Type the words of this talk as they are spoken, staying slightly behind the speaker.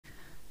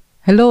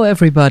Hello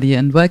everybody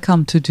and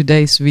welcome to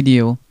today's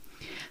video.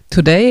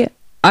 Today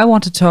I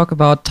want to talk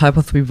about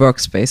TYPO3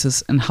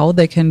 workspaces and how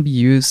they can be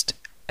used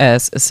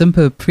as a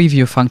simple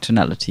preview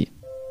functionality.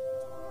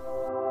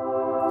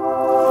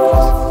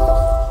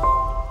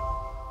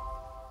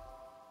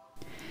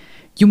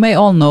 You may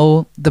all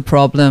know the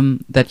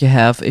problem that you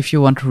have if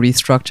you want to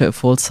restructure a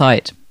full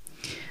site.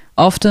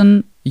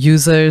 Often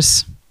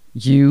users,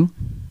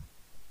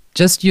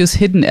 just use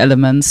hidden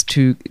elements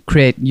to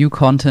create new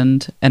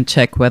content and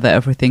check whether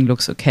everything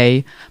looks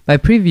okay by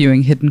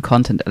previewing hidden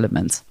content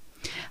elements.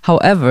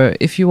 However,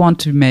 if you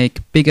want to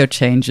make bigger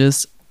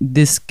changes,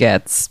 this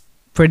gets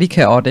pretty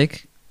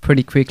chaotic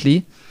pretty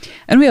quickly.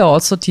 And we are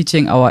also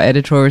teaching our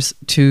editors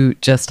to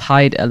just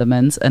hide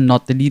elements and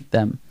not delete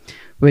them,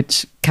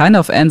 which kind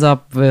of ends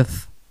up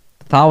with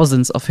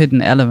thousands of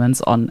hidden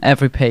elements on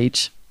every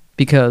page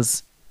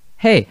because,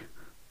 hey,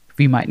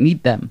 we might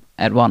need them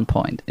at one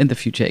point in the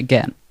future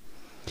again.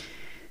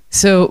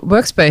 So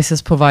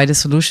Workspaces provide a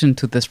solution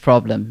to this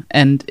problem,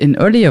 and in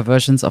earlier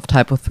versions of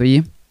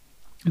TYPO3,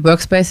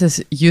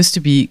 Workspaces used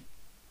to be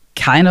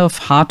kind of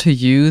hard to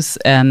use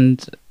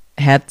and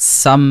had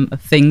some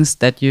things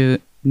that you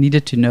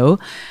needed to know,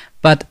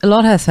 but a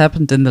lot has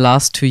happened in the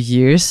last 2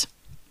 years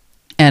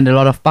and a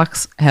lot of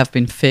bugs have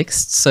been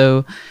fixed.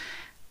 So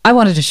I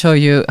wanted to show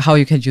you how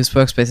you can use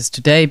Workspaces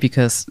today,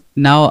 because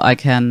now I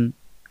can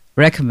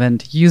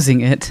recommend using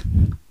it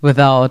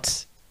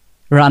without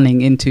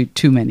running into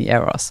too many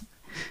errors.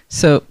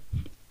 So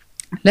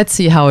let's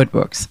see how it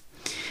works.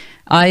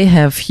 I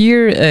have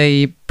here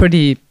a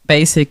pretty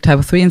basic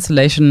TYPO3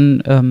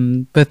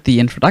 installation with the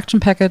introduction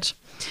package.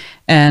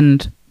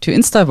 And to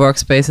install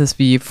Workspaces,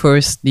 we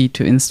first need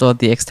to install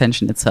the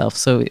extension itself.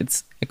 So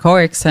it's a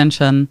core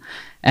extension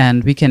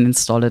and we can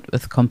install it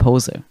with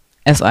Composer.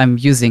 As I'm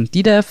using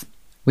ddev,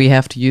 we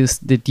have to use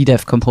the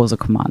ddev composer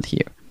command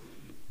here.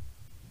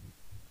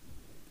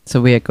 So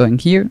we are going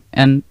here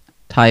and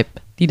type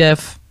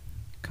ddev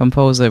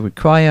composer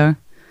require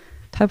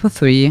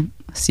TYPO3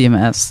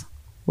 CMS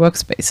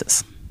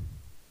Workspaces.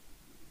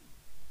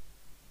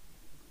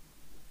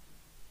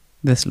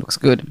 This looks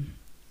good.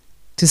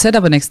 To set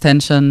up an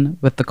extension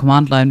with the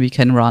command line, we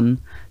can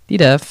run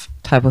ddev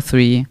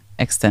TYPO3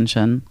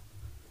 extension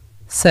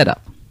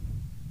setup.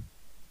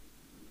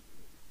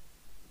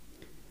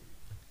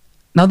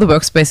 Now the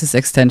Workspaces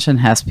extension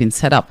has been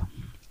set up,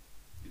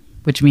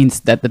 which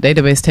means that the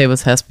database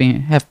tables have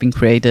been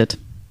created,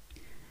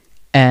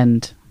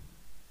 and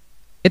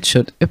it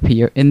should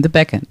appear in the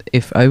backend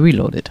if I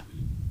reload it.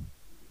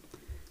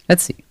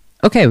 Let's see.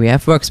 Okay, we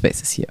have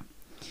Workspaces here.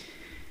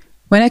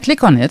 When I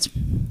click on it,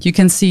 you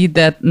can see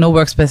that no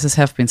Workspaces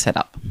have been set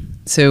up.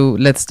 So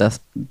let's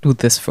just do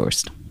this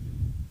first.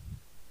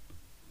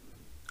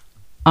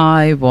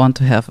 I want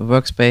to have a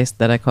workspace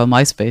that I call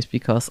MySpace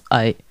because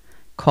I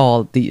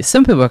call the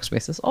simple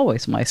workspaces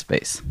always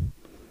MySpace.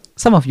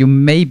 Some of you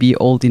may be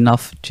old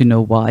enough to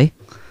know why.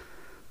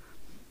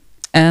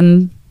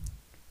 And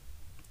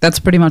that's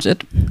pretty much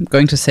it. I'm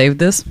going to save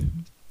this.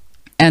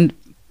 And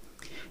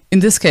in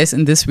this case,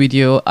 in this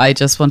video, I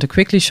just want to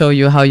quickly show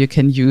you how you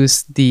can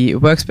use the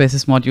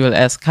Workspaces module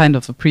as kind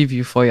of a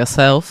preview for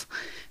yourself.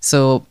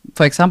 So,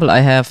 for example,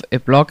 I have a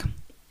blog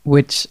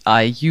which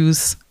I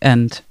use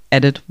and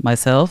edit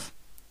myself.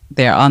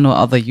 There are no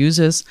other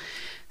users.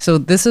 So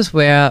this is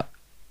where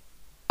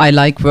I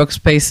like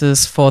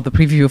Workspaces for the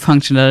preview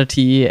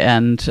functionality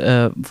and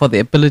for the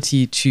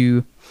ability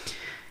to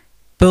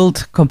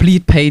build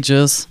complete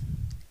pages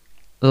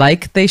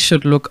like they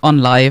should look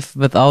on live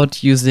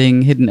without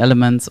using hidden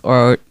elements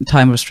or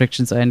time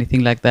restrictions or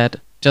anything like that,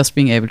 just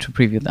being able to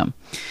preview them.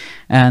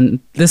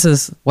 And this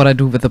is what I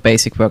do with a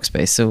basic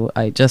workspace. So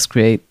I just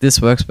create this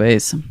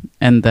workspace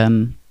and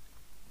then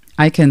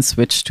I can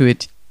switch to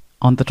it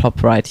on the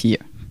top right here.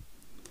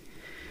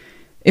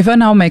 If I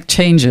now make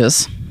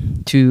changes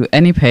to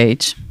any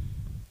page,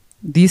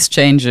 these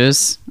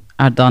changes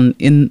are done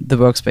in the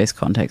workspace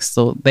context.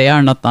 So they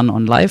are not done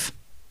on live,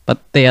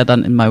 but they are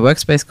done in my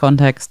workspace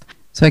context.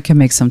 So I can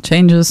make some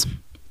changes.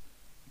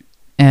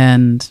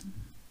 And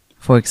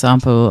for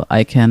example,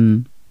 I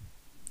can,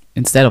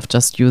 instead of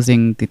just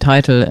using the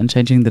title and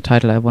changing the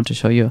title, I want to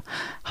show you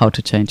how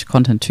to change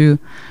content too.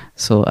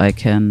 So I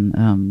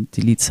can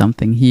delete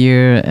something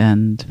here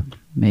and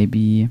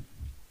maybe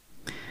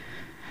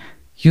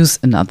use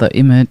another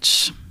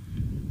image.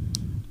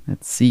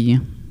 Let's see.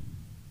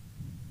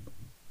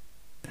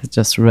 It's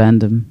just a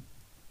random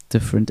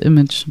different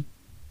image,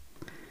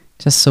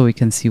 just so we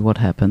can see what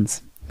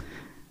happens.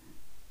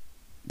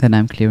 Then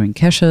I'm clearing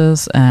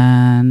caches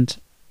and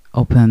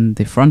open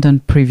the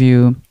front-end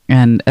preview.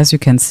 And as you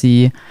can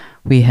see,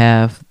 we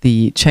have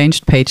the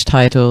changed page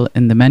title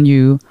in the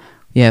menu.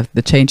 We have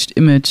the changed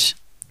image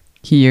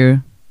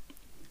here,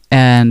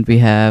 and we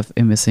have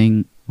a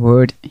missing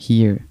word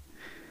here.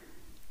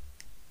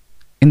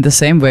 In the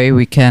same way,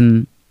 we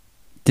can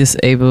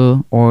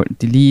disable or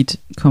delete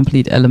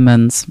complete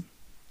elements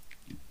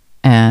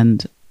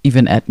and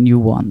even add new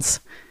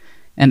ones.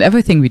 And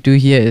everything we do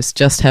here is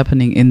just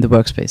happening in the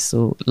workspace.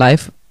 So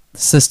live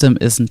system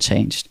isn't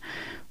changed.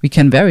 We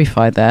can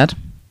verify that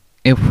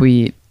if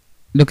we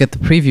look at the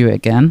preview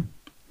again,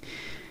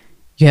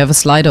 you have a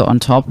slider on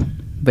top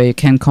where you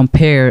can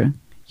compare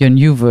your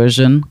new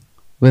version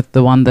with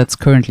the one that's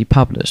currently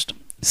published.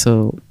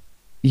 So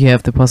you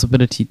have the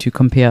possibility to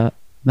compare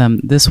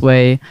them this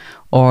way,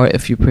 or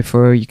if you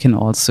prefer, you can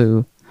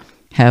also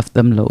have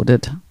them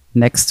loaded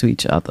next to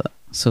each other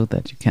so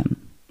that you can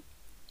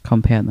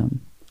compare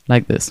them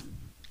like this.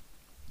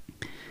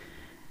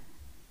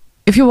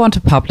 If you want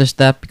to publish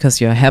that because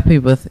you're happy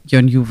with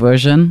your new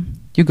version,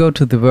 you go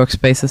to the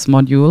Workspaces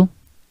module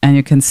and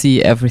you can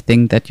see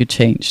everything that you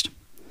changed.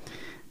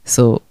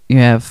 So you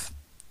have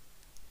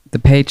the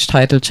page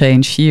title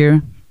change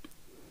here,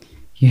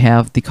 you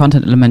have the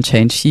content element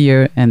change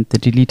here, and the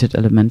deleted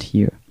element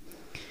here.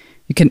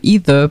 You can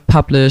either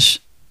publish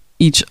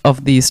each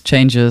of these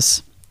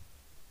changes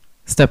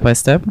step by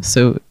step,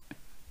 so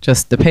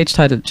just the page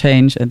title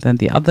change and then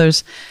the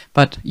others,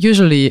 but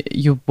usually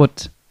you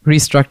would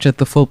restructure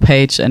the full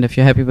page, and if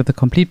you're happy with the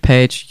complete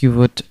page, you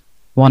would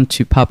want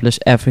to publish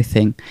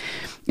everything.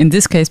 In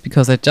this case,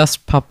 because I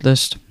just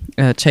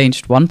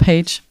changed one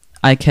page,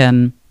 I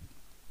can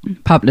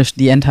publish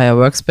the entire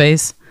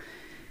workspace.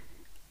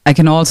 I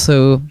can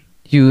also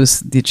use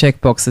the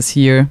checkboxes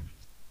here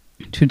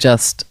to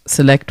just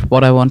select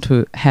what I want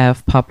to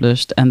have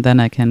published, and then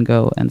I can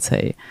go and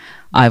say,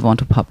 I want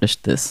to publish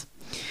this.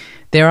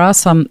 There are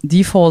some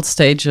default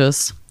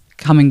stages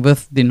coming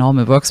with the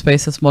normal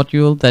Workspaces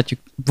module that you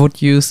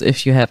would use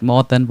if you had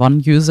more than one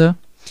user.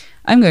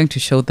 I'm going to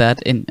show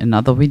that in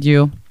another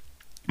video.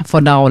 For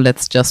now,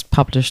 let's just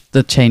publish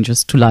the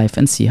changes to live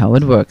and see how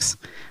it works.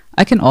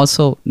 I can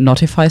also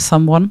notify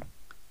someone.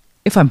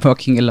 If I'm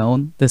working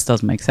alone, this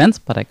doesn't make sense,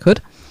 but I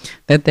could,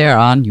 that there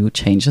are new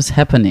changes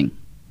happening.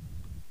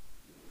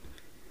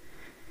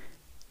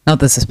 Now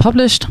this is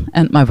published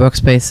and my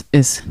workspace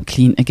is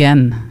clean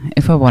again.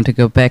 If I want to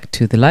go back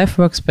to the live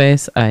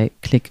workspace, I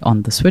click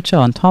on the switcher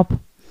on top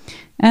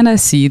and I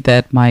see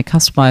that my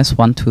Customize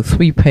 1, 2,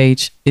 3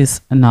 page is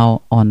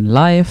now on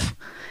live.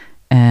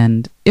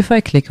 And if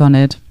I click on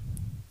it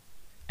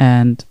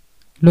and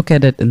look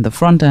at it in the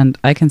front end,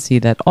 I can see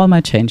that all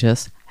my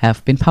changes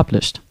have been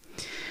published.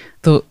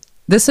 So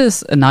this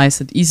is a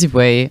nice and easy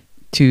way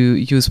to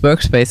use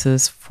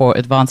Workspaces for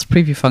advanced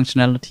preview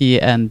functionality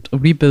and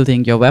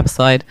rebuilding your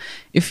website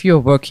if you're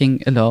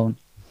working alone.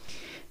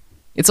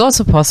 It's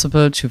also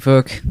possible to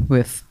work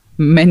with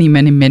many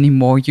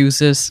more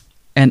users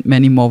and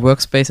many more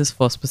workspaces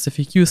for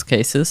specific use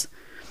cases,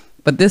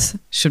 but this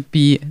should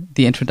be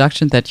the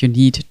introduction that you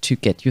need to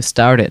get you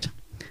started.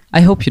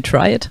 I hope you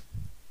try it.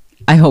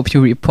 I hope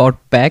you report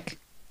back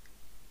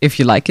if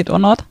you like it or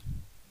not,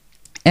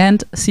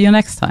 and see you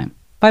next time.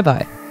 Bye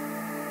bye.